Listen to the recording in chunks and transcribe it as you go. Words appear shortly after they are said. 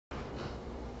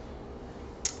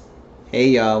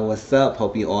Hey y'all, what's up?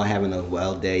 Hope you all having a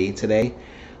well day today.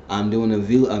 I'm doing a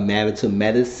review of Married to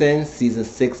Medicine, Season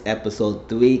 6, Episode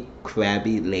 3,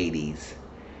 Crabby Ladies.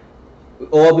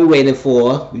 All we waiting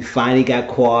for, we finally got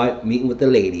Quad meeting with the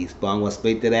ladies, but I'm going to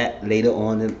speak to that later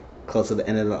on, close to the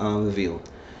end of the review.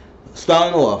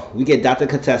 Starting off, we get Dr.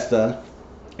 Contessa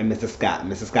and Mr. Scott.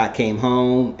 Mr. Scott came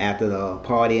home after the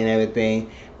party and everything.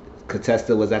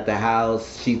 Contessa was at the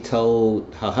house. She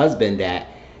told her husband that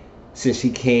since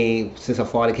her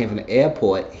father came from the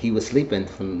airport, he was sleeping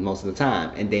for most of the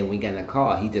time. And then when he got in the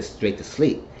car, he just straight to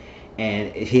sleep.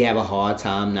 And he have a hard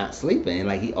time not sleeping.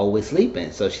 Like he always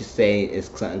sleeping. So she said, "It's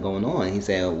something going on." He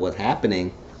said, "What's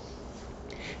happening?"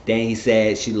 Then he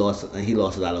said he lost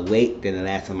a lot of weight. Then the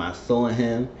last time I saw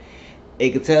him, you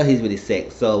could tell he's really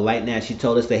sick. So right now, she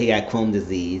told us that he got Crohn's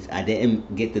disease. I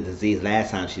didn't get the disease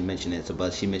last time she mentioned it,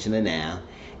 but she mentioned it now.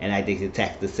 And I think it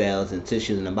attacks the cells and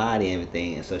tissues in the body and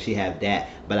everything. And so she have that.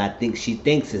 But I think she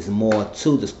thinks it's more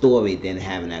to the story than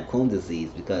having that Crohn's disease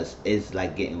because it's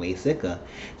like getting way sicker.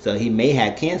 So he may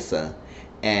have cancer.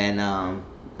 And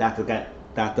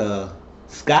Dr.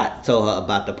 Scott told her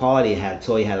about the party.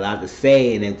 Tori had a lot to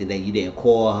say and everything that you didn't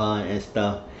call her and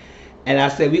stuff. And I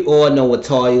said, we all know what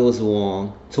Tori was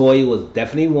wrong. Tori was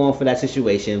definitely wrong for that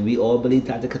situation. We all believe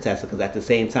Dr. Contessa because at the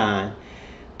same time,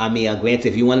 I mean, granted,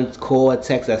 if you want to call or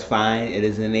text, that's fine. It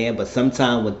is in there. But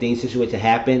sometimes when situation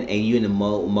happen and you in the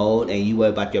mode and you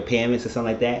worry about your parents or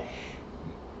something like that,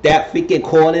 that freaking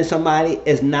calling somebody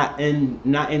is not in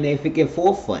their freaking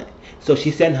forefront. So she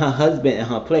sent her husband in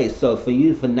her place. So for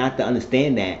you for not to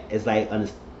understand that, it's like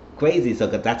crazy. So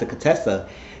Dr. Contessa,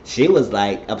 she was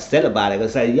like upset about it.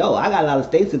 It's like, yo, I got a lot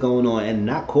of things going on and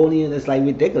not calling you. It's like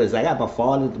ridiculous. I got my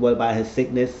father to worry about his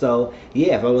sickness. So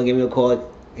yeah, if I want to give me a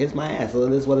call, here's my ass. So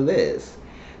it is what it is.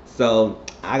 So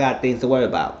I got things to worry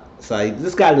about. So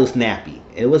this got a little snappy.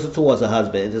 It wasn't towards her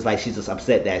husband. It's just like she's just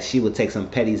upset that she would take some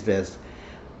pettiness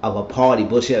of a party,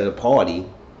 bullshit at a party.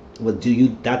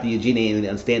 Dr. Eugene didn't even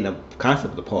understand the concept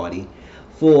of the party,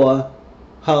 for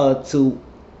her to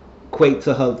equate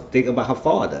to her thinking about her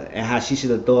father and how she should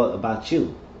have thought about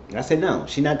you. I said, no,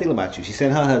 she's not thinking about you. She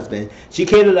sent her husband. She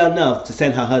cared enough to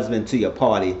send her husband to your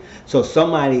party, so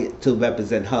somebody to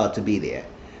represent her to be there.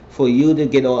 For you to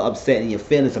get all upset in your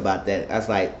feelings about that, that's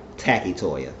like tacky,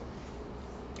 Toya.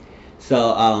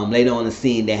 So later on in the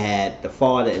scene, they had the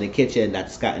father in the kitchen, Dr.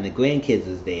 Scott and the grandkids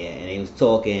was there, and they was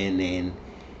talking, and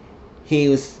he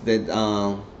was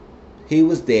he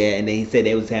was there, and then he said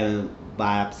they was having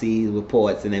biopsy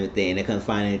reports and everything, and they couldn't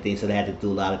find anything, so they had to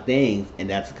do a lot of things, and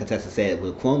that's what Contessa said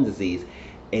with Crohn's disease,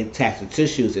 it attacks the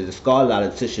tissues, it scarred a lot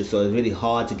of tissues, so it's really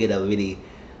hard to get a really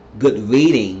good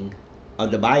reading of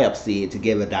the biopsy to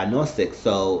give a diagnostic.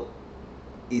 So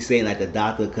he's saying like the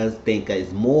doctor could think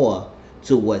it's more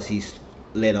to what he's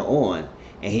later on,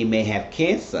 and he may have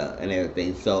cancer and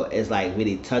everything. So it's like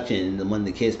really touching. And when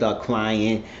the kids start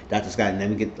crying, Dr. Scott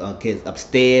never get kids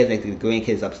upstairs, like the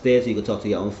grandkids upstairs, so you can talk to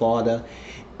your own father.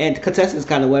 And Contessa's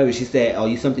kind of worried. She said, "Oh,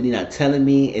 you something you're not telling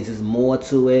me? Is there more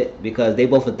to it?" Because they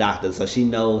both are doctors, so she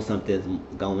knows something's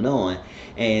going on.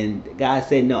 And the guy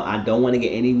said, "No, I don't want to get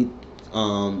any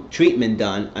treatment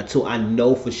done until I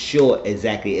know for sure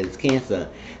exactly it's cancer."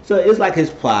 So it's like his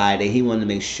pride that he wanted to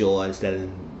make sure instead of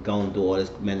going through all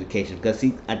this medication, because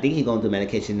I think he's going through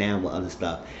medication now with other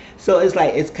stuff. So it's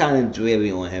like it's kind of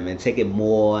dreary on him and taking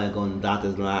more and going to the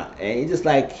doctor's lot, and it's just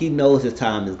like he knows his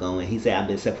time is going. He said, "I've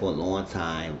been sick for a long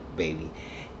time, baby,"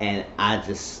 and I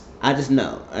just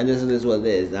know. I just it is what it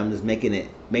is. I'm just making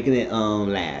it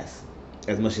last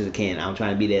as much as I can. I'm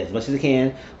trying to be there as much as I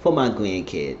can for my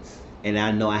grandkids. And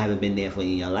I know I haven't been there for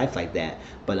you in your life like that,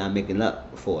 but I'm making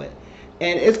up for it.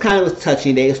 And it's kind of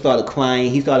touching. They started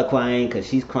crying. He started crying because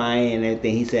she's crying and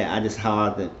everything. He said, "I just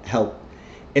hard to help.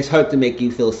 It's hurt to make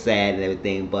you feel sad and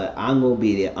everything, but I'm going to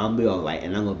be there. I'm going to be all right,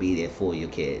 and I'm going to be there for your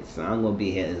kids. So I'm going to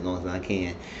be here as long as I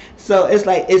can." So it's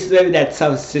like, it's very that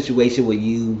tough situation where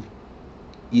you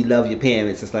love your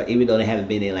parents. It's like, even though they haven't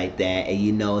been there like that, and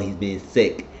you know he's been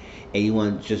sick, and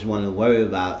you just want to worry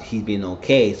about he's being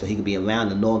okay so he could be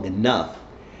around long enough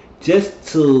just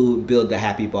to build a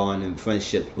happy bond and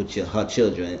friendship with her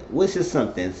children, which is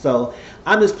something. So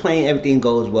I'm just praying everything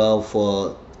goes well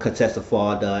for Contessa's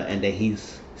father and that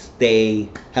he's stay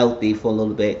healthy for a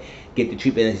little bit, get the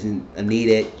treatment that's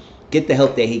needed, get the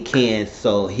help that he can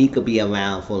so he could be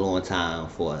around for a long time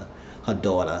for her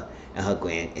daughter and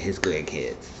his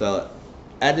grandkids. So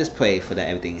I just pray for that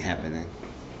everything happening.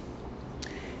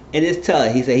 And just tell her,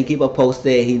 he said he keep her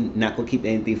posted, he not gonna keep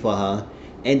anything for her.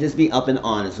 And just be up and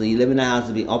honest. When you live in the house,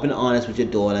 to be up and honest with your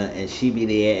daughter, and she be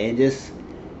there, and just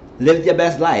live your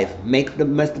best life. Make the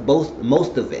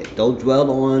most of it. Don't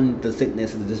dwell on the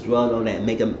sickness. Just dwell on that.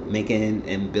 Making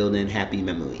and building happy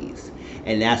memories.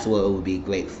 And that's what would be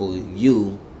great for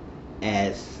you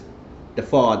as the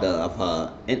father of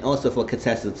her, and also for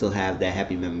Contessa to have that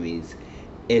happy memories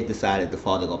if decided the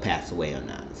father gonna pass away or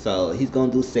not. So he's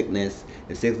gonna do sickness.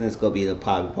 The sickness gonna be the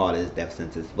probably part of his death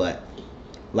sentence, but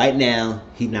right now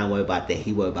he's not worried about that.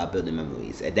 He worried about building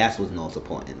memories, and that's what's most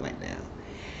important right now.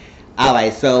 All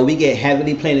right, so we get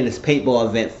heavily planning this paintball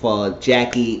event for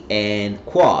Jackie and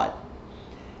Quad,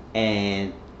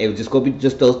 and it was just gonna be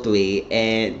just those three,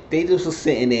 and they just were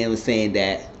sitting there and saying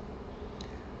that,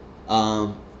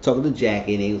 talking to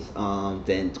Jackie, and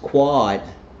then Quad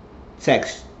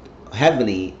text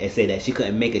heavily and say that she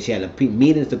couldn't make it. She had a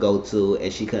meetings to go to,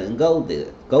 and she couldn't go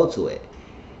to it.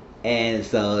 And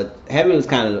so Heavy was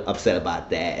kind of upset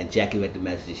about that, and Jackie read the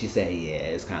message. She said, "Yeah,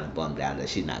 it's kind of bummed out that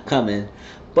she's not coming."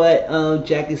 But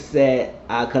Jackie said,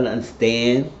 "I couldn't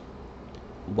understand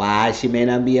why she may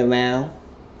not be around."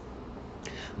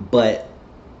 But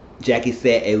Jackie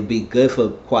said it would be good for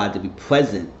Quad to be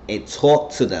present and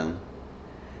talk to them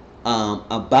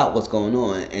about what's going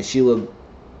on, and she would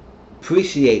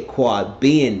appreciate Quad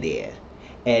being there,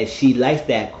 and she likes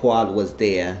that Quad was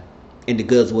there and the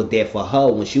girls were there for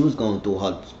her when she was going through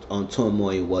her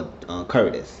turmoil with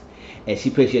Curtis, and she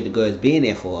appreciated the girls being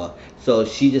there for her. So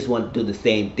she just wanted to do the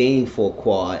same thing for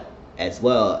Quad as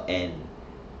well, and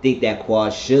think that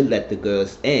Quad should let the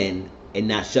girls in and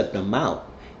not shut them out,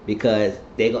 because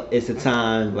it's a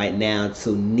time right now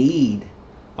to need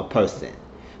a person.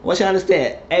 I want you to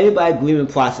understand, everybody's grieving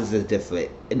process is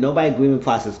different, and nobody's grieving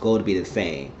process is going to be the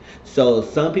same. So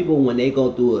some people, when they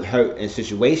go through a hurt and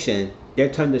situation,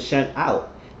 they're turned to shut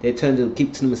out. They're turned to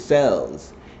keep to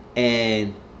themselves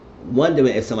and wondering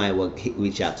if somebody will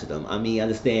reach out to them. I mean,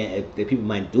 understand, if the people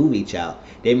might do reach out,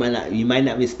 they might not. You might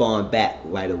not respond back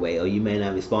right away, or you may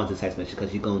not respond to text message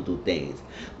because you're going through things.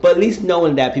 But at least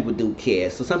knowing that people do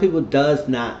care. So some people does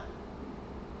not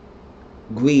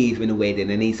grieve in a way that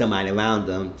they need somebody around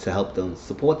them to help them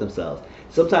support themselves.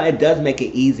 Sometimes it does make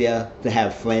it easier to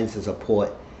have friends to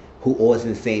support, who always on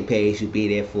the same page, who be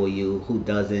there for you, who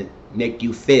doesn't make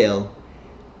you feel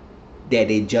that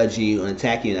they judge you and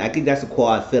attack you. And I think that's a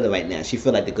Quad feeling right now. She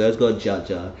feel like the girl's gonna judge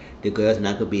her. The girl's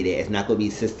not gonna be there. It's not gonna be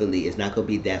sisterly. It's not gonna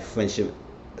be that friendship,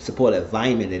 supportive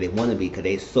environment that they want to be, because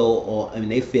they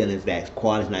they feelings that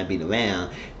Quad is not being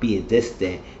around, being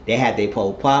distant. They have their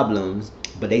problems,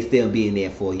 but they still being there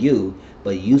for you,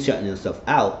 but you shutting yourself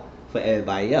out for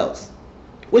everybody else.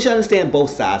 Which I understand both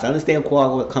sides. I understand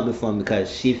Quad where coming from,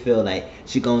 because she feel like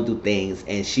she going through things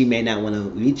and she may not want to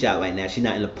reach out right now. She's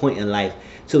not in a point in life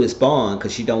to respond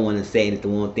because she don't want to say the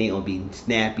wrong thing or be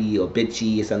snappy or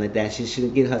bitchy or something like that. She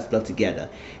should get her stuff together.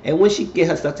 And when she get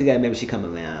her stuff together, maybe she come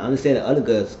around. I understand the other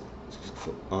girls'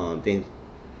 thing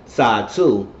side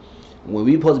too. When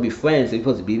we supposed to be friends, we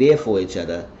supposed to be there for each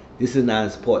other. This is not a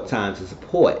support time to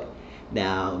support.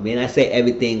 Now, may not say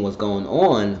everything was going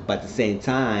on, but at the same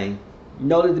time,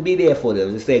 know to be there for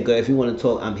them. Just say, girl, if you want to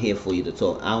talk, I'm here for you to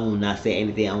talk. I will not say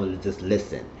anything. I will just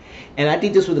listen. And I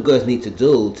think this is what the girls need to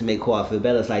do to make Quad feel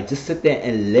better. It's like, just sit there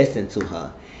and listen to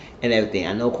her and everything.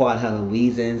 I know Quad has her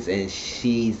reasons, and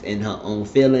she's in her own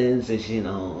feelings, and she's in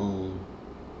her own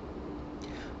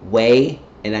way.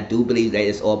 And I do believe that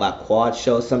it's all about Quad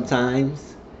show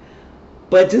sometimes.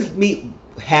 But just meet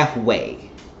halfway.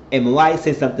 And Mariah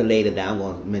said something later that I'm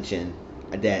going to mention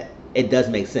that it does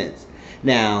make sense.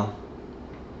 Now,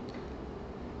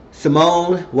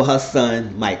 Simone with her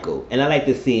son Michael, and I like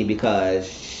this scene because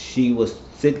she was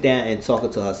sit down and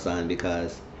talking to her son,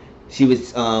 because she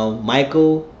was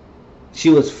Michael. She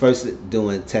was first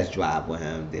doing test drive with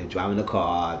him. They were driving the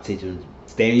car, teaching him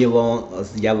stay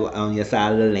on your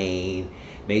side of the lane.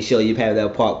 Make sure you parallel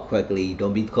park quickly.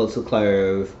 Don't be close to the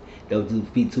curve.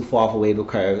 Don't be too far away from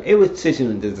the curve. It was teaching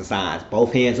him the signs.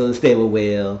 Both hands on the steering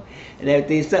wheel and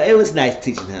everything. So it was nice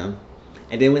teaching him.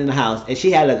 And then went in the house, and she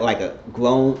had like a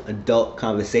grown adult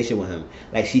conversation with him.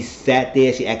 Like, she sat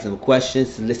there, she asked him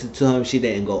questions to listen to him. She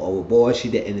didn't go overboard. She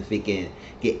didn't freaking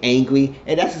get angry.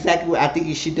 And that's exactly what I think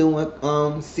you should do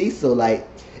with Cecil. Like,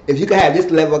 if you could have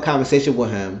this level of conversation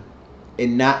with him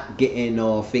and not getting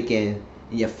all freaking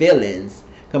in your feelings.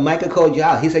 Because Michael called you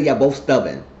out. He said y'all both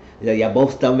stubborn. Y'all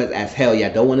both stubborn as hell.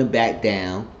 Y'all don't want to back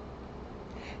down.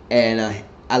 And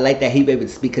I like that he was able to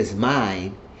speak his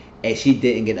mind. And she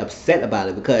didn't get upset about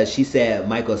it, because she said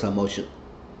Michael's her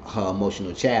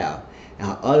emotional child. And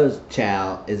her other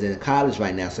child is in college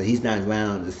right now, so he's not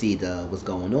around to see what's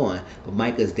going on. But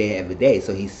Michael's there every day,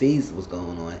 so he sees what's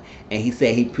going on. And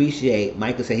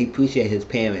Michael said he appreciate his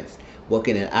parents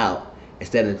working it out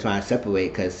instead of trying to separate,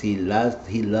 because he loves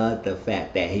the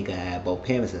fact that he can have both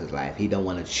parents in his life. He don't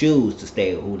want to choose to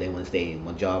stay who they want to stay in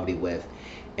majority with,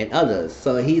 and others.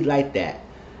 So he like that,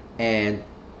 and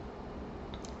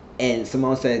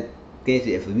Simone said,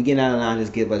 if we get out of line,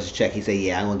 just give us a check. He said,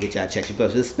 yeah, I'm gonna get y'all a check. She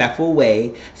feels a respectful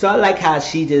way. So I like how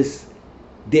she just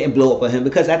didn't blow up on him,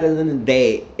 because at the end of the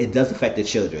day, it does affect the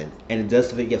children, and it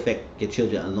does affect your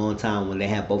children a long time when they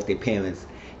have both their parents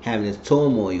having this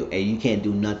turmoil and you can't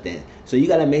do nothing. So you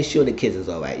gotta make sure the kids is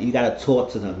alright. You gotta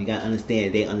talk to them. You gotta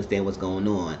understand they understand what's going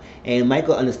on. And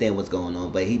Michael understand what's going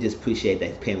on, but he just appreciate that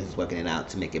his parents is working it out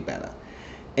to make it better.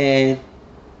 And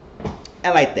I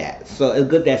like that. So it's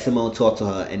good that Simone talked to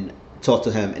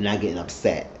him and not getting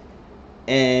upset.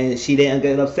 And she didn't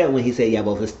get upset when he said y'all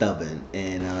both are stubborn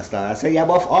and stuff. I said y'all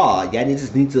both are. Y'all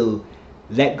just need to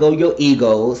let go your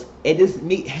egos and just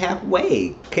meet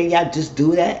halfway. Can y'all just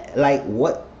do that? Like,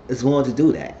 what is wrong to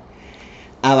do that?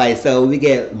 Alright, so we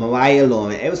get Mariah and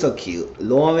Lauren. It was so cute.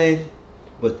 Lauren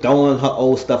was throwing her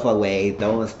old stuff away,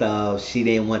 throwing stuff. She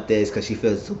didn't want this because she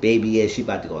feels so babyish. She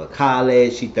about to go to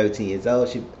college. She's 13 years old.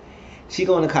 She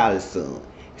going to college soon.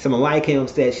 So Mariah came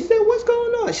upstairs. She said, "What's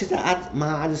going on?" She said,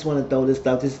 I just want to throw this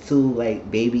stuff. This is too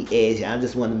like baby-ish. I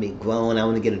just want to be grown. I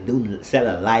want to get a new set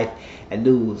of life, a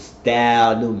new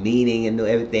style, new meaning, and new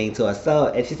everything to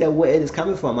herself." And she said, "Where it is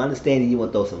coming from? I understand that you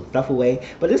want to throw some stuff away,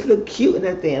 but this look cute and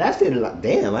everything." And I said,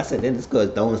 "Damn!" I said, "Then this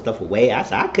girl's throwing stuff away." I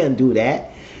said, "I couldn't do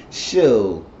that."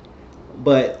 Sure.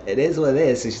 But it is what it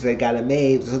is. So she said, "Got it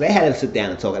made." So they had to sit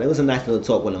down and talk. And it was a nice little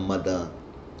talk with a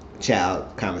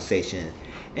mother-child conversation.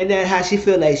 And then how she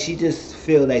feel like she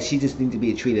just need to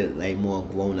be treated like more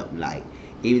grown up like.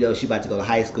 Even though she about to go to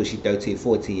high school, she 13,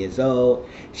 14 years old.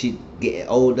 She getting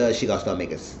older. She gonna start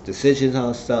making decisions on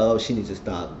herself. She needs to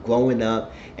start growing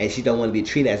up, and she don't want to be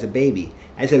treated as a baby.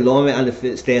 I said, Lauren,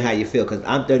 understand how you feel, because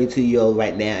I'm 32 years old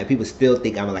right now, and people still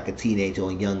think I'm like a teenager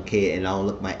or a young kid, and I don't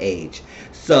look my age.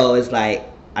 So it's like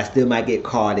I still might get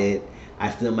carded.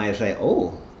 I still might say,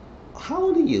 "Oh, how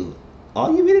old are you? Are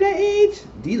you really that age?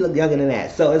 Do you look younger than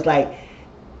that?" So it's like,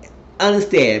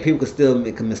 understand, people could still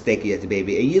make a mistake you as a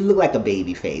baby. And you look like a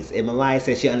baby face. And Mariah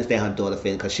said she understand her daughter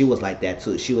feeling, because she was like that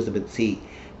too. She was a petite,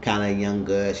 kind of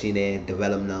younger. She didn't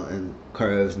develop no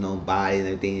curves, no body and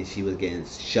everything. She was getting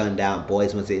shunned out.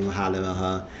 Boys wasn't even hollering at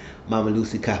her. Mama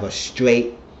Lucy cut her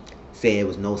straight, saying it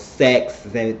was no sex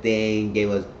and everything. Gave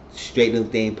her straight little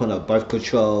thing, put her birth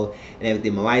control and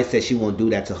everything. Mariah said she won't do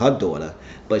that to her daughter,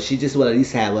 but she just will at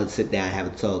least have her sit down and have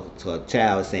a talk to her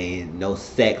child, saying no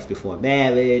sex before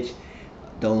marriage.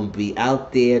 Don't be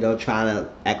out there. Don't try to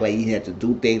act like you have to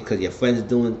do things because your friends are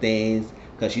doing things.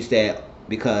 Because she said,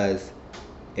 because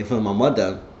if I'm my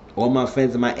mother, all my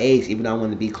friends of my age, even though I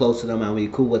want to be close to them, I want to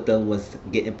be cool with them, was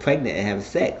getting pregnant and having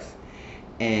sex.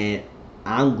 And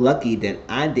I'm lucky that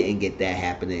I didn't get that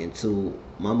happening to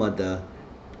my mother.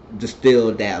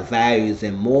 Distill that values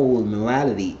and moral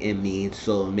morality in me,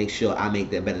 so make sure I make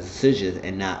the better decisions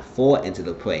and not fall into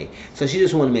the prey. So she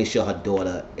just want to make sure her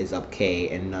daughter is okay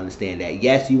and understand that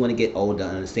yes, you want to get older,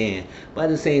 understand, but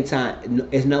at the same time,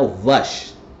 it's no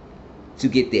rush to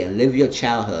get there. Live your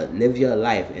childhood, live your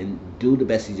life, and do the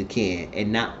best as you can,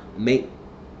 and not make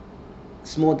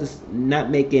not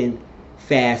making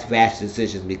fast, rash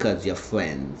decisions because you're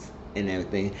friends and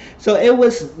everything. So it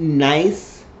was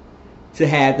nice to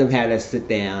have them have to sit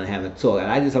down and have a talk. And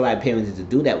I just allow parents to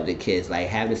do that with their kids, like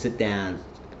have to sit down,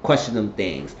 question them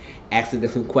things, ask them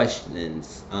different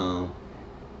questions,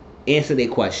 answer their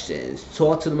questions,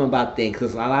 talk to them about things,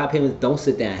 because a lot of parents don't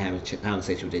sit down and have a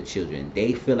conversation with their children.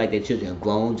 They feel like their children are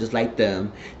grown just like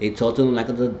them. They talk to them like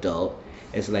an adult.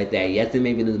 It's like that. Yes, they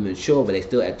may be a little mature, but they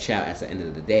still a child at the end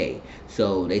of the day.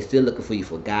 So they still looking for you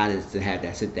for guidance to have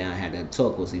that sit down and have that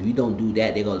talk. Because if you don't do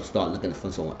that, they're going to start looking for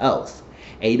someone else.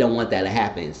 And you don't want that to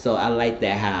happen. So I like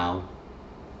that how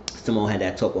Simone had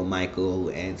that talk with Michael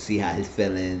and see how his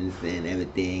feelings and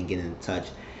everything, get in touch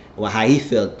with how he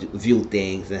view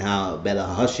things, and how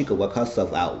better she could work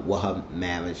herself out with her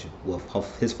marriage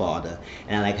with his father.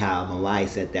 And I like how Mariah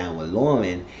sat down with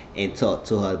Lauren and talked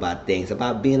to her about things,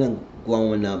 about being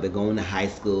growing up and going to high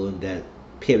school, that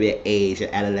period age of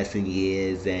adolescent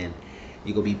years, and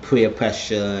you're going to be peer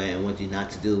pressure and want you not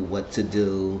to do what to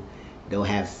do. Don't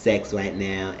have sex right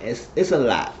now. It's a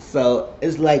lot. So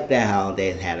it's like that how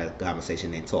they had a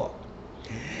conversation and talk.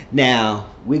 Now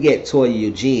we get Toya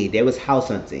Eugene. They was house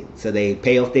hunting, so they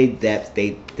pay off their debts.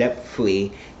 They debt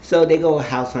free, so they go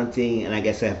house hunting, and I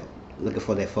guess they're looking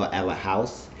for their forever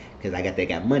house, because I guess they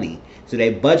got money. So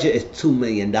their budget is $2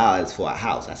 million for a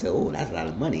house. I said, oh, that's a lot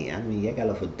of money. I mean, you got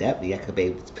a lot of debt, you could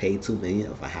pay $2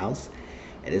 million for a house,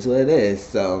 and it's what it is.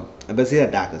 So, but he's a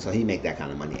doctor, so he make that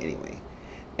kind of money anyway.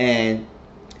 And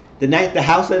the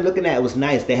house they're looking at was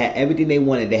nice. They had everything they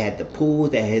wanted. They had the pool,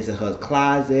 they had his and her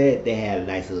closet, they had a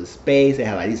nice little space, they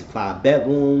had like these 5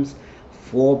 bedrooms,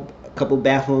 a couple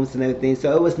bathrooms and everything.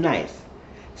 So it was nice.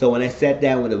 So when I sat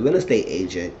down with a real estate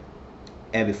agent,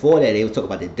 and before that they would talk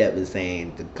about the debt and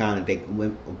saying the kind of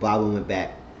Barbara went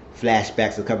back,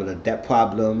 flashbacks to a couple of debt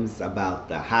problems about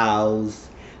the house,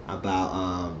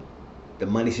 about the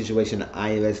money situation, the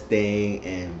IRS thing,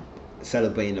 and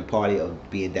celebrating the party of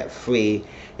being debt free.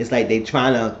 It's like they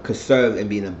trying to conserve and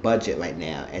be in a budget right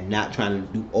now and not trying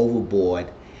to do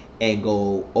overboard and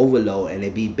go overload and they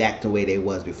be back to where they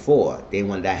was before. They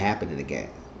want that happening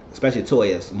again. Especially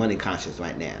Toya's money conscious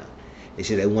right now.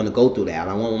 They want to go through that.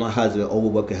 I don't want my husband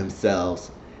overworking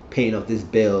himself, paying off his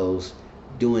bills,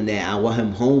 doing that. I want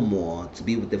him home more, to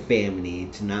be with the family,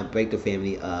 to not break the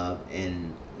family up,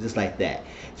 and just like that.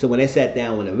 So when they sat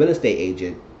down with a real estate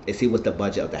agent and see what's the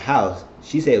budget of the house,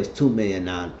 she said it was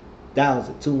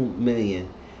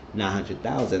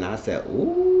 $2,900,000. I said,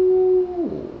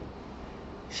 ooh.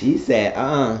 She said,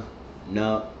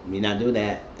 no, we not do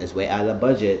that. It's way out of the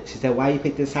budget. She said, why you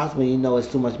pick this house when you know it's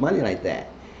too much money like that?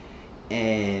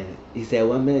 And he said,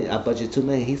 $1 million, I budget $2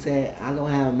 million. He said, I don't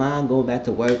have mine going back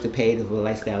to work to pay for the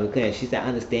lifestyle we can. She said, I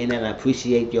understand that and I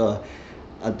appreciate your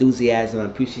enthusiasm. I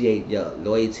appreciate your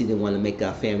loyalty to want to make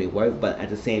our family work, but at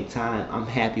the same time, I'm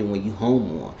happy when you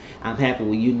home more. I'm happy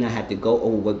when you not have to go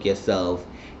overwork yourself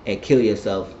and kill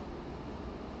yourself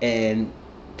and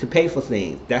to pay for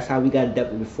things. That's how we got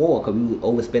debt before, because we were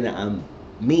overspending on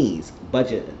means,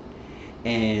 budgeting.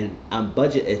 And our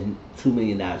budget is $2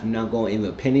 million. We're not going even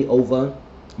a penny over.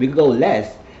 We could go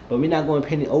less, but we're not going a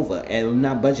penny over, and we're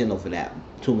not budgeting over that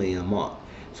 $2 million a month.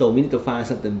 So we need to find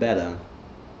something better.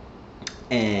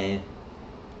 And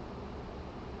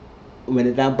when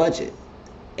it's not budget,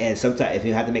 and sometimes if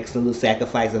you have to make some little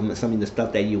sacrifice of some of the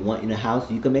stuff that you want in the house,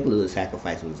 you can make a little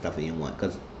sacrifice with the stuff that you want,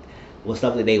 because with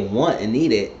stuff that they want and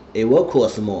need it will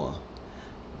cost more.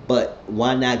 But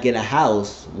why not get a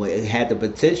house where it had the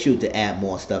potential to add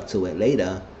more stuff to it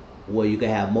later, where you can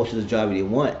have most of the job you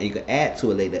want and you can add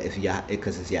to it later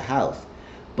because it's your house.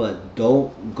 But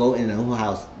don't go in a whole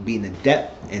house being in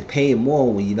debt and paying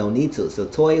more when you don't need to. So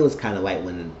Toya was kind of right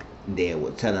when they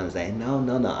would tell them, like, no,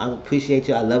 I appreciate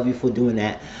you, I love you for doing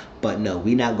that, but no,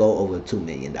 we not go over $2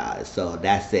 million. So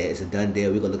that's it. It's a done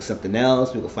deal. We're gonna look something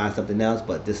else. We're gonna find something else,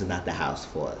 but this is not the house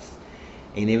for us.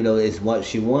 And even though it's what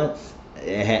she wants,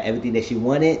 it had everything that she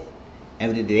wanted,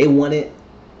 everything that they wanted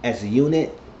as a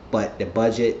unit, but the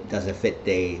budget doesn't fit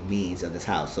the means of this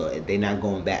house, so they're not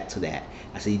going back to that.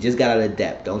 I said, you just got out of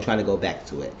debt, don't try to go back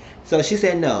to it. So she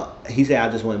said no. He said, I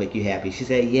just want to make you happy. She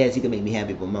said, yes, you can make me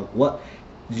happy, but what,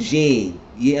 Jean,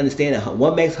 you understand that?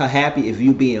 What makes her happy if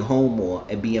you being home more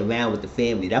and being around with the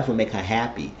family? That's what makes her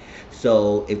happy.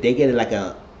 So if they get like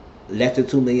a less than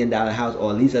 $2 million house,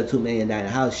 or at least a $2 million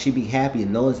house, she be happy,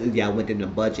 and knows if y'all went in the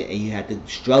budget and you had to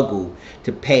struggle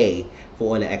to pay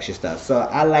for all the extra stuff. So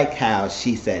I like how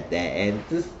she said that, and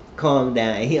just calm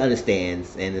down, and he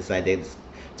understands, and it's like they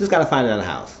just gotta find another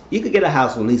house. You could get a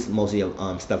house with at least most of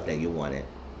your stuff that you wanted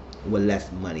with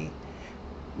less money,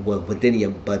 within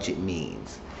your budget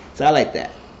means. So I like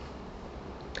that.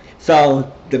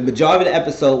 So the majority of the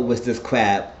episode was this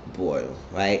crab boil,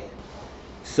 right?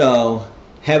 So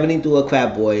Heavenly threw a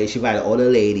crab boil. She invited all the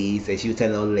ladies, and she was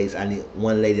telling all the ladies, I need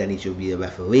you to be a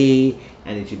referee.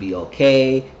 I need you to be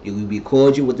okay. You will be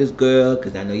cordial with this girl,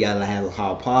 because I know y'all have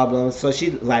hard problems. So she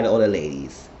invited all the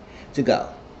ladies to go.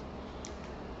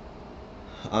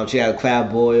 She had a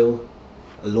crab boil.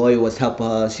 A lawyer was helping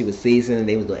her. She was seasoning.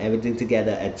 They was doing everything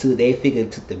together until they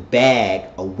figured took the bag,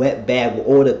 a wet bag with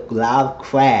all the live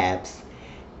crabs,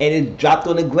 and it dropped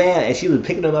on the ground. And she was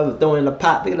picking them up and throwing in the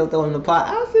pot, throwing in the pot.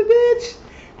 I said, bitch.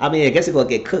 I mean, I guess it's gonna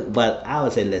get cooked, but I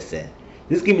would say, listen,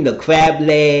 just give me the crab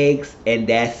legs and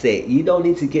that's it. You don't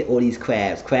need to get all these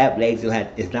crabs. Crab legs,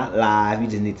 it's not live. You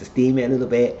just need to steam it a little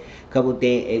bit. Couple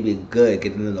things, it'll be good.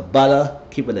 Get a little butter,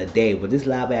 keep it a day. But this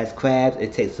live ass crabs,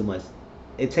 it takes too much.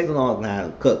 It takes a long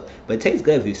time to cook, but it tastes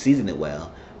good if you season it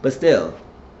well. But still,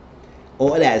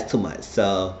 all that is too much.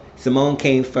 So Simone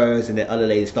came first, and then other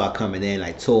ladies start coming in,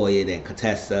 like Toya, then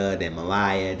Contessa, then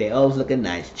Mariah. They always looking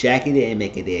nice. Jackie didn't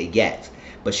make it there yet,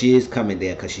 but she is coming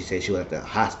there because she said she was at the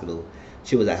hospital.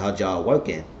 She was at her job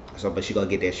working, but she gonna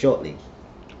get there shortly.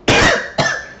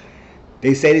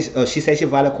 They say she said she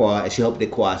invited a quad, and she hoped the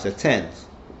quad attends.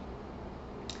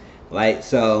 Right,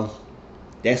 so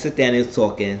they sit there and they're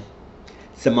talking.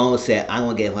 Simone said, I'm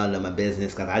going to give her my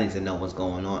business because I need to know what's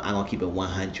going on. I'm going to keep it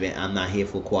 100. I'm not here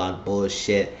for quad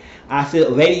bullshit. I said,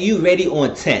 you ready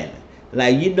on 10.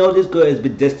 Like, you know this girl has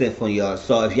been distant from y'all.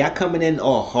 So if y'all coming in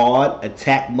all hard,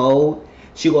 attack mode,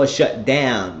 she gonna shut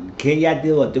down. Can y'all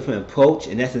do a different approach?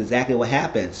 And that's exactly what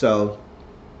happened. So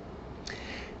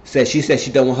she said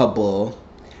she done with her bull.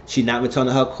 She not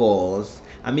returning her calls.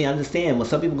 I mean, I understand when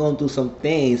some people going through some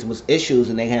things with issues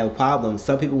and they have problems,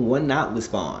 some people will not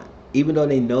respond. Even though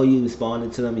they know you responding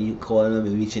to them and you calling them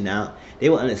and reaching out, they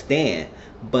will understand.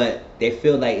 But they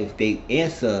feel like if they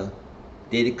answer,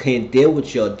 they can't deal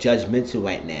with your judgmental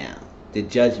right now. The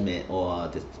judgment or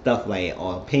the stuff like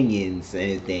or opinions or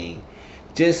anything.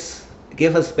 Just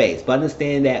give her space. But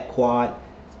understand that Quad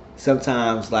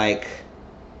sometimes like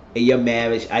in your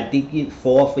marriage, I think you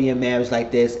fall for your marriage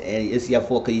like this, and it's your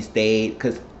fault because you stayed.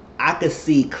 Because I could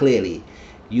see clearly,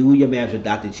 your marriage with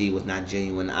Dr. G was not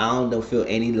genuine. I don't feel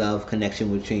any love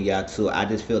connection between y'all two. I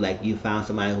just feel like you found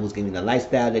somebody who's giving the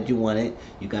lifestyle that you wanted.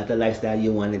 You got the lifestyle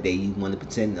you wanted. That you want to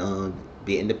pretend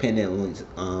be independent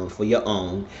for your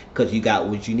own, because you got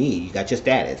what you need. You got your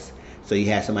status, so you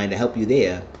have somebody to help you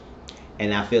there.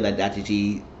 And I feel like Dr.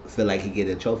 G feel like he get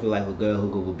a trophy wife, a girl who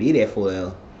will be there for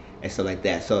her and stuff like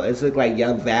that. So it's like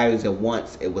young values at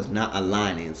once. It was not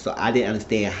aligning. So I didn't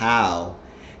understand how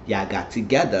y'all got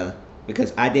together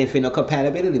because I didn't feel no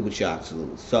compatibility with y'all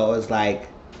two. So it's like,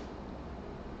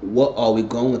 what are we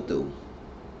going through?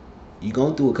 You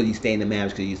going through it because you stay in the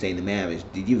marriage because you stay in the marriage.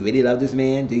 Did you really love this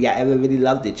man? Did y'all ever really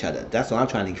love each other? That's what I'm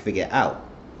trying to figure out.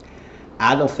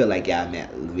 I don't feel like y'all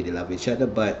really love each other,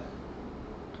 but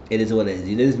it is what it is.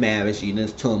 You know this marriage, you know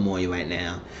this turmoil right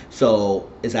now.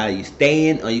 So it's either you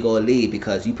staying or you gonna leave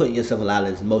because you putting yourself a lot of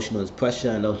this emotional pressure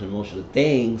and those emotional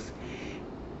things.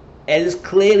 And it's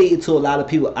clearly to a lot of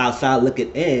people outside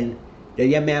looking in that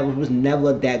your marriage was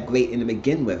never that great in the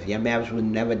begin with. Your marriage was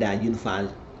never that unified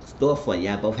storefront.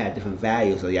 Y'all both had different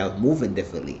values, or y'all was moving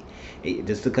differently.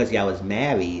 Just because y'all was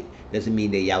married doesn't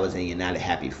mean that y'all was in your not a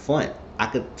happy front. I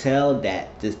could tell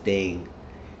that this thing,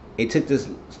 it took this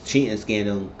cheating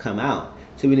scandal to come out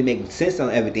to really make sense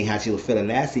on everything how she was feeling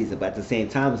last season. But at the same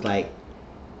time, it's like,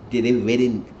 did they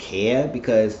really care?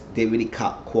 Because they really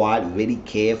Quad really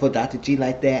care for Dr. G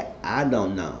like that? I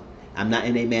don't know. I'm not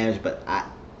in a marriage, but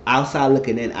outside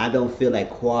looking in, I don't feel like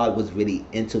Quad was really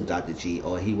into Dr. G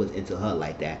or he was into her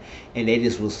like that. And they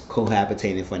just was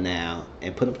cohabitating for now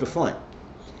and put up the front.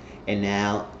 And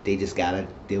now they just gotta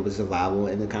deal with survival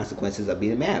and the consequences of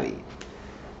being married.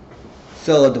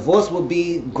 So divorce would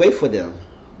be great for them,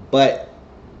 but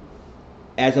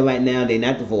as of right now, they're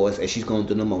not divorced, and she's going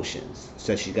through the emotions.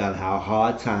 So she got a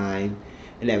hard time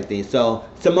and everything. So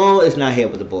Simone is not here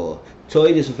with the ball.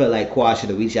 Tori just felt like Quad should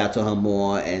have reached out to her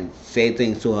more and say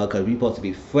things to her because we're supposed to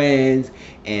be friends.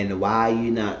 And why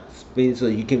you not speaking? So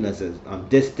you keep us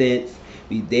distance.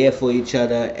 Be there for each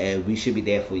other, and we should be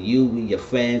there for you. We your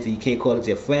friends, and you can't call us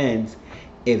your friends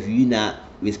if you not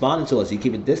responding to us. You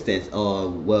keep a distance, or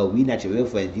well, we not your real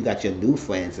friends. You got your new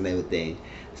friends and everything.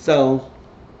 So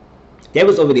that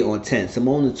was already on 10.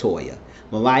 Simone and Toya.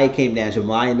 Mariah came down. So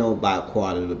Mariah know about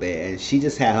Quad a little bit, and she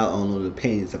just had her own little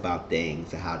opinions about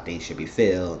things and how things should be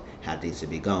filled, how things should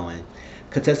be going.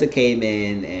 Contessa came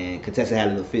in, and Contessa had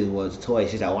a little feeling towards Toya.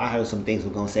 She said, "Well, I heard some things were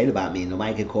gonna say about me.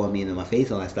 Nobody could call me into my face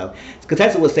and all that stuff."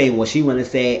 Contessa was saying what she wanted to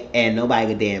say, and nobody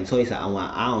could damn. Toya said,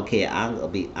 "I don't care.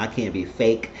 I can't be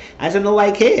fake." I said,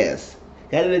 "Nobody cares.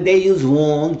 At the end of the day, you was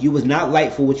wrong. You was not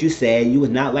right for what you said. You was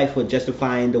not right for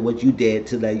justifying what you did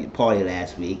to the party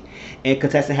last week." And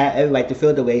Contessa had every right to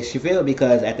feel the way she feel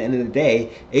because at the end of the day,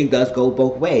 it does go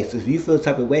both ways. So if you feel the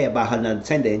type of way about her not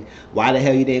attending, why the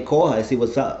hell you didn't call her and see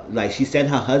what's up? Like she sent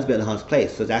her husband in her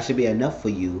place, so that should be enough for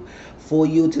you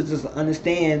to just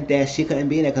understand that she couldn't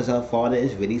be there because her father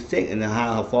is really sick, and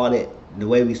how her father, the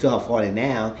way we saw her father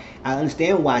now, I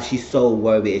understand why she's so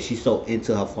worried and she's so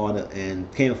into her father and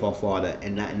caring for her father,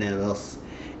 and nothing else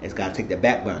has got to take the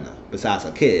back burner besides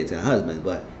her kids and her husband.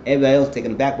 But everybody else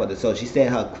taking the back burner. So she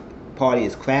said her party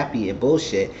is crappy and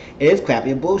bullshit. It is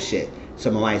crappy and bullshit.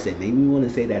 So Mariah said maybe we want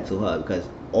to say that to her because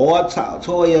all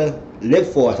Toya lived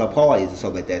for is her parties and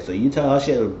stuff like that. So you tell her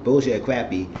shit is bullshit and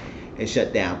crappy and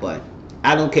shut down. But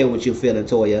I don't care what you feel,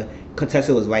 Toya.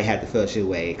 Contessa was right, had to feel shit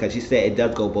way because she said it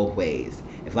does go both ways.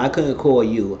 If I couldn't call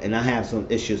you and I have some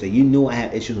issues and you knew I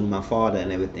had issues with my father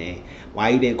and everything, why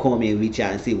you didn't call me and reach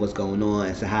out and see what's going on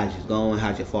and say how's you going,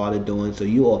 how's your father doing? So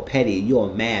you all petty, you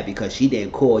all mad because she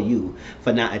didn't call you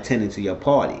for not attending to your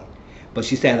party. But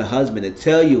she said her husband to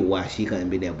tell you why she couldn't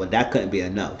be there, but that couldn't be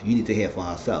enough. You need to hear for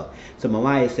herself. So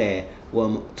Mariah said,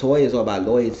 well, Toya is all about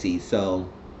loyalty, so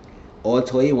all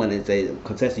Toya wanted to say,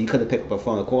 Contessa, you could have picked up a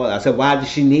phone and called her. I said, why does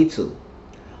she need to?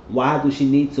 Why do she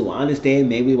need to? I understand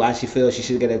maybe why she feels she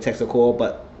should get a text or call,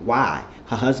 but why?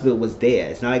 Her husband was there.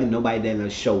 It's not like nobody never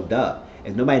showed up.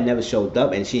 If nobody never showed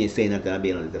up and she didn't say nothing, I'd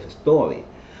be on a different story.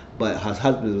 But her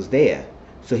husband was there.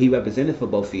 So he represented for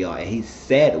both of y'all, and he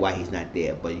said why he's not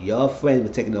there. But your friends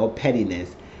were taking all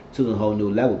pettiness to a whole new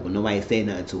level, but nobody saying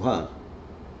nothing to her.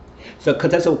 So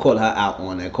Contessa would call her out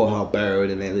on it, call her a bird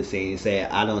and everything, and say,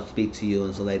 I don't speak to you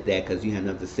and stuff like that because you have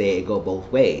nothing to say. It go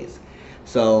both ways.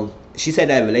 So she said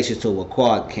that in relation to what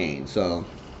Quad came.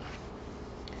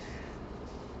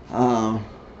 Um,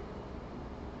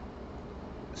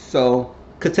 so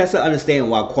Contessa understand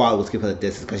why Quad was giving her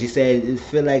distance because she said it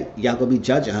feel like y'all gonna be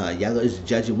judging her. Y'all is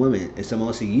judging women. And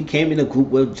someone said you came in a group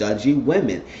with judgy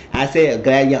women. I said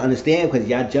glad y'all understand because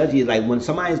y'all judgy. Like when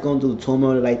somebody's going through the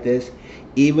turmoil like this,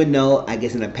 even though I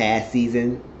guess in the past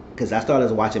season, because I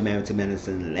started watching Married to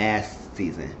Medicine last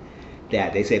season,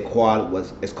 that they said Quad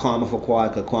was it's karma for Quad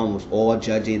because Quad was all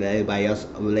judging everybody else's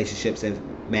relationships and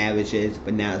marriages,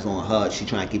 but now it's on her. She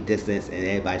trying to keep distance, and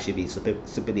everybody should be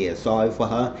sympathy and sorry for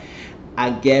her.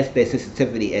 I guess their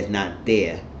sensitivity is not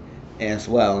there as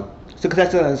well. So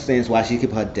Contessa understands why she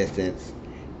keep her distance.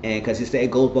 And because she said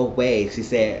it goes both ways. She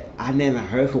said, I never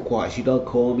heard from Quad. She don't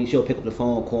call me. She'll pick up the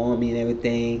phone, call me and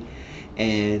everything.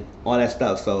 And all that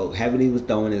stuff. So Heavenly was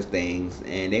doing his things.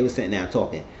 And they were sitting down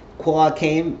talking. Quad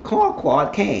came.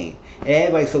 And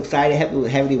everybody's so excited.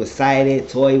 Heavenly was excited.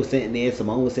 Toy was sitting there.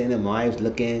 Simone was sitting there. Maya was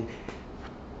looking.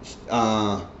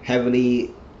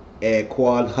 Heavenly and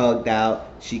Quad hugged out.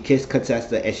 She kissed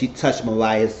Contessa and she touched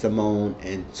Mariah, Simone,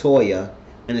 and Toya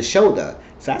in the shoulder.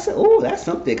 So I said, oh, that's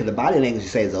something, because the body language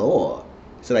says, oh.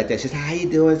 So like that, she said, how you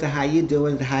doing? So how you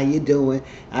doing? So how you doing?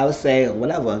 I would say,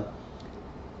 whatever.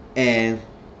 And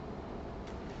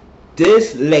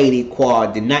this lady,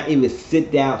 Quad, did not even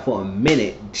sit down for a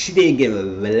minute. She didn't get a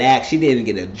relax. She didn't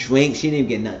even get a drink. She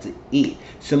didn't even get nothing to eat.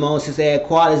 Simone, she said,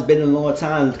 Quad, it's been a long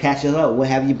time catching up. Where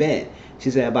have you been? She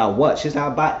said, about what? She said,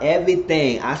 about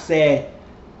everything. I said,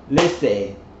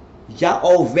 listen, y'all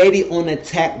already on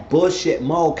attack bullshit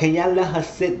mode. Can y'all let her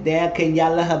sit there? Can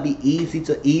y'all let her be easy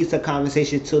to ease the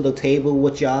conversation to the table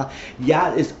with y'all?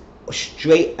 Y'all is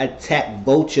straight attack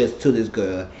vultures to this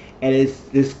girl. And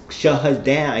it's shut her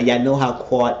down. And y'all know how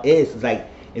Quad is. It's like,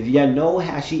 if y'all know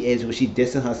how she is when she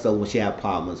dissing herself when she have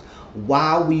problems,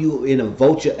 why were you in a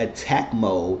vulture attack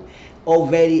mode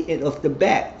already in off the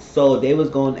bat? So they was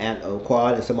going at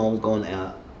Quad and Simone was going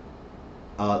out.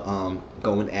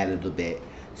 Going at it a little bit.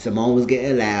 Simone was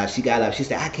getting loud. She got up. She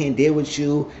said, I can't deal with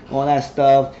you. All that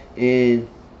stuff. And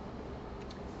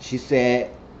she said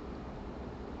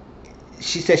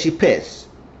she pissed.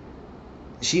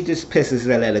 She just pissed and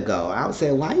said, let her go. I was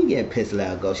saying, why are you getting pissed and let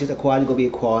her go? She said, Quad, you gonna be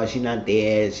a Quad. She not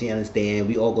there. She understand.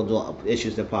 We all go through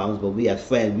issues and problems, but we as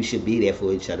friends, we should be there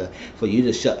for each other. For you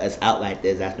to shut us out like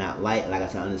this, that's not right. Like I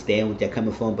said, I understand where they're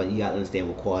coming from, but you gotta understand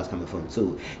where Quad's coming from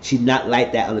too. She not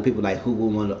like that other people like who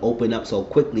would want to open up so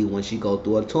quickly when she go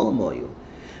through a turmoil.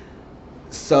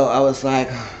 So I was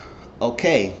like,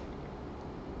 okay.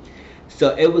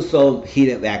 So it was so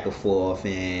heated back and forth,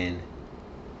 and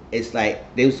it's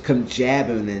like they was come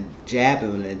jabbing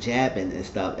and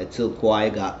stuff until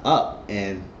Quad got up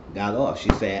and got off. She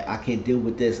said, I can't deal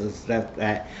with this and stuff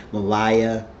that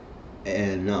Mariah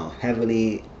and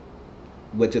Heavenly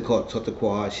went to talk to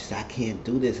Quad. She said, I can't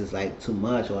do this. It's like too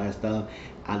much, all that stuff.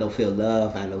 I don't feel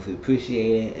loved. I don't feel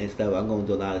appreciated and stuff. I'm going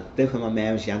through a lot of stuff in my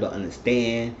marriage. Y'all don't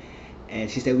understand. And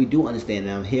she said, we do understand,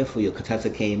 and I'm here for you. Contessa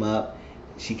came up.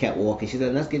 She kept walking. She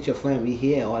said, let's get your friend. We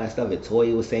here. All that stuff. And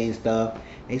Toya was saying stuff.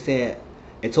 They said,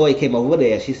 and Toya came over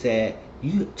there. She said,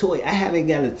 Toya, I haven't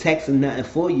got a text or nothing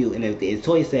for you and everything. And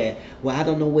Toya said, well, I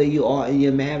don't know where you are in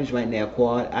your marriage right now,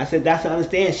 Quad. I said, that's to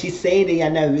understand. She's saying that y'all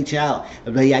never reach out.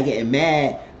 But y'all getting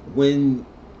mad when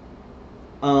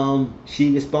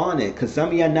she responded. Because some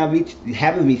of y'all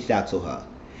haven't reached out to her.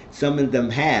 Some of them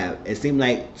have. It seemed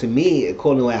like, to me,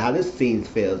 according to how this scene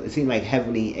feels, it seemed like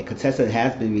Heavenly and Contessa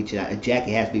has been reaching out, and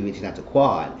Jackie has been reaching out to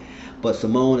Quad. But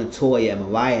Simone and Toya and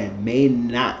Mariah may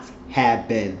not have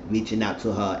been reaching out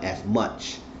to her as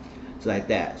much. So like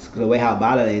that. So the way how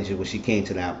body language when she came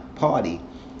to that party.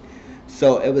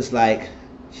 So it was like,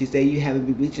 she said, you haven't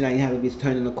been reaching out, you haven't been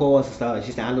turning the calls and stuff.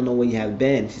 She said, I don't know where you have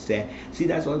been. She said, see,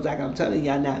 that's what I'm telling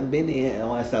you, y'all not been there, and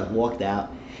all that stuff. Walked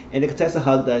out. And the Contessa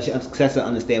hugged her. Contessa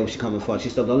understand where she's coming from. She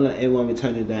said, don't let anyone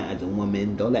turn you down as a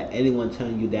woman. Don't let anyone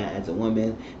turn you down as a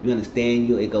woman. We understand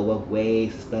you. It go both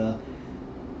ways and stuff.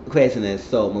 Craziness.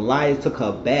 So Mariah took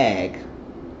her bag,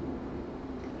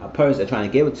 her purse, and trying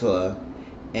to give it to her.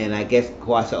 And I guess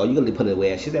Quad said, oh, you gonna put it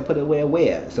where? She said, put it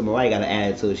where? So Mariah got an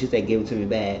attitude. She said, give it to me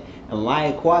bag. And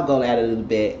Mariah and Quad got at it a little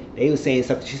bit. They were saying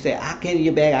something. She said, I gave you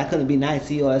your bag. I couldn't be nice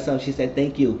to you or something. She said,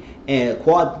 thank you. And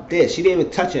Quad did. She didn't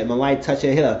even touch it. Mariah touched her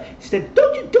and hit her. She said,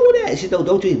 don't you do that. She said,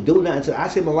 don't you do nothing to her. I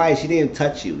said, Mariah, she didn't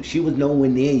touch you. She was nowhere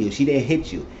near you. She didn't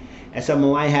hit you. And so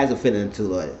Mariah has a feeling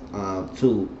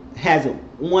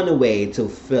hasn't won a way to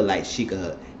feel like she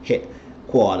could hit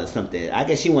Quad or something. I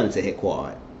guess she wanted to hit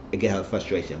Quad and get her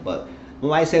frustration, but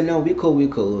Mariah said no, we cool, we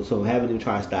cool. So having them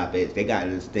try to stop it, they got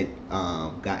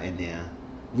got in their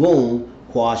room.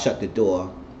 Quad shut the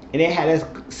door, and they had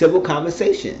a civil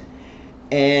conversation.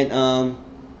 And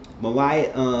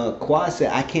Quad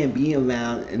said, I can't be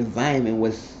around an environment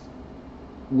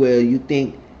where you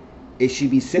think it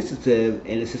should be sensitive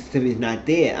and the sensitivity is not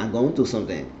there. I'm going through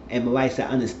something. And Mariah said, I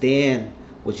understand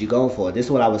what you're going for. This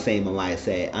is what I was saying, Mariah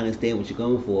said. I understand what you're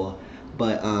going for,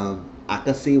 but I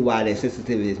can see why the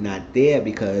sensitivity is not there,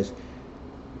 because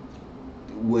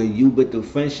when you with the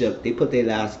friendship, they put their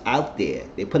lives out there.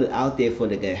 They put it out there for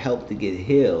to get help to get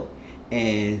healed.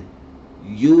 And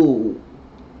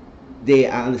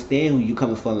I understand where you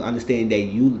coming from. Understand that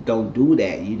you don't do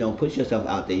that. You don't put yourself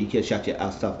out there. You can shut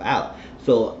yourself out.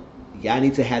 So y'all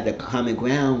need to have the common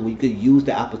ground where you could use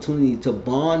the opportunity to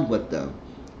bond with them.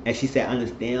 And she said, I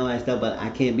understand all that stuff, but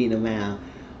I can't be around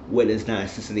where it's not a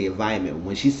sensitive environment.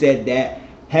 When she said that,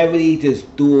 Heavily just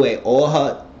threw away all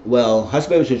her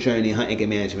spiritual journey, her anger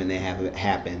management that haven't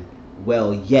happened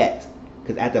well yet.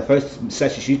 Because at the first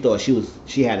session, she thought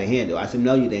she had a handle. I said,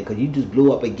 no, you didn't, because you just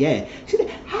blew up again. She said,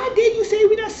 how dare you say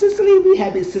we're not Sicily? We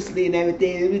have been Sicily and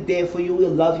everything. We're there for you. We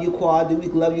love you, Quad. We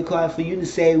love you, Quad. For you to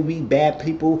say we bad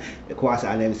people. The Quad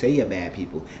said, I never say you're bad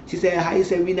people. She said, how you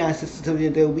say we not Sicily?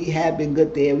 We have been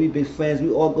good there. We've been friends. We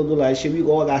all go through a lot of shit. We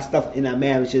all got stuff in our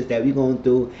marriages that we going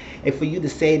through. And for you to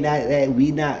say that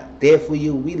we not there for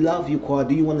you, we love you, Quad.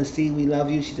 Do you want to see we love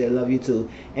you? She said, love you too.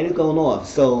 And it's going off.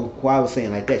 So Quad was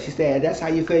saying like that. She said, that's how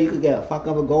you feel. You could get a fuck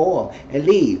up and go off and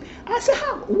leave. I said,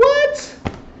 how? What?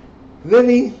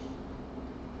 Really?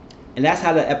 And that's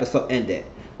how the episode ended.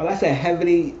 Well, I said,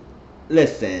 Heavily,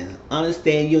 listen,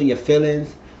 understand you and your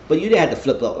feelings, but you didn't have to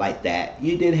flip out like that.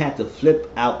 You didn't have to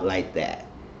flip out like that.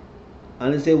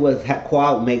 Understand what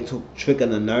Quad make to trigger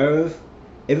the nerve?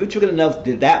 If you triggered enough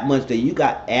that much that you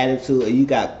got attitude or you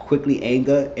got quickly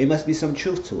anger, it must be some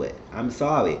truth to it. I'm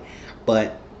sorry.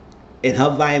 But in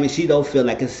her environment, she don't feel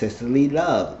like consistently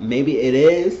loved. Maybe it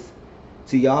is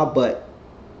to y'all, but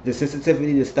the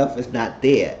sensitivity to stuff is not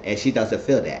there, and she doesn't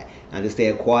feel that. I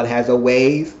understand Quad has her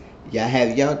ways, y'all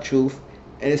have your truth,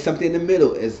 and it's something in the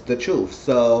middle is the truth.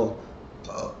 So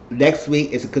next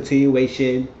week is a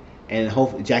continuation, and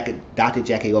hopefully Dr.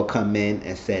 Jackie will come in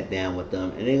and sit down with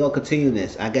them, and they're gonna continue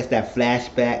this. I guess that flash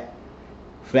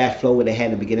flow where they had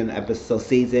in the beginning of the episode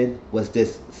season was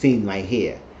this scene right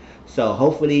here. So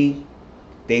hopefully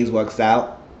things works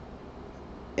out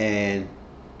and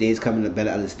things come to a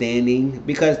better understanding,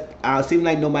 because it seems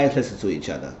like nobody's listening to each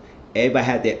other. Everybody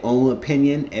has their own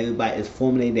opinion. Everybody is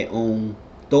formulating their own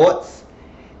thoughts,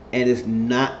 and it's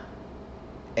not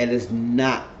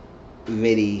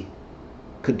really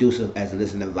conducive as a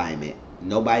listening environment.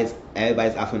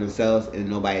 Everybody's out for themselves, and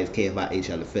nobody's caring about each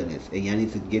other's feelings. And y'all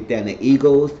need to get down their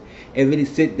egos and really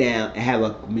sit down and have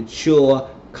a mature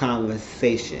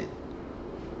conversation.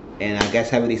 And I guess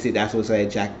Heavily said that's what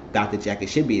Dr. Jackie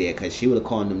should be there, because she would have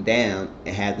calmed them down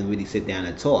and had them really sit down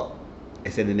and talk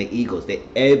instead of their egos.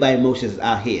 Everybody's emotions is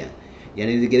out here. Y'all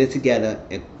need to get it together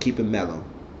and keep it mellow.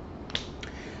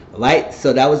 Alright,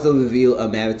 so that was the review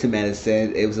of Married to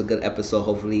Medicine. It was a good episode.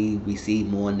 Hopefully we see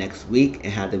more next week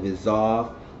and how to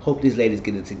resolve. Hope these ladies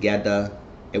get it together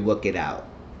and work it out.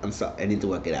 I'm sorry, I need to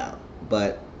work it out.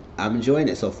 But I'm enjoying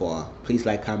it so far. Please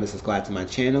like, comment, subscribe to my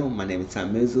channel. My name is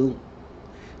Mizzle.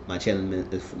 My channel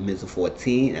is Mizzle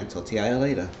 14, and I'll talk to y'all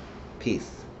later. Peace.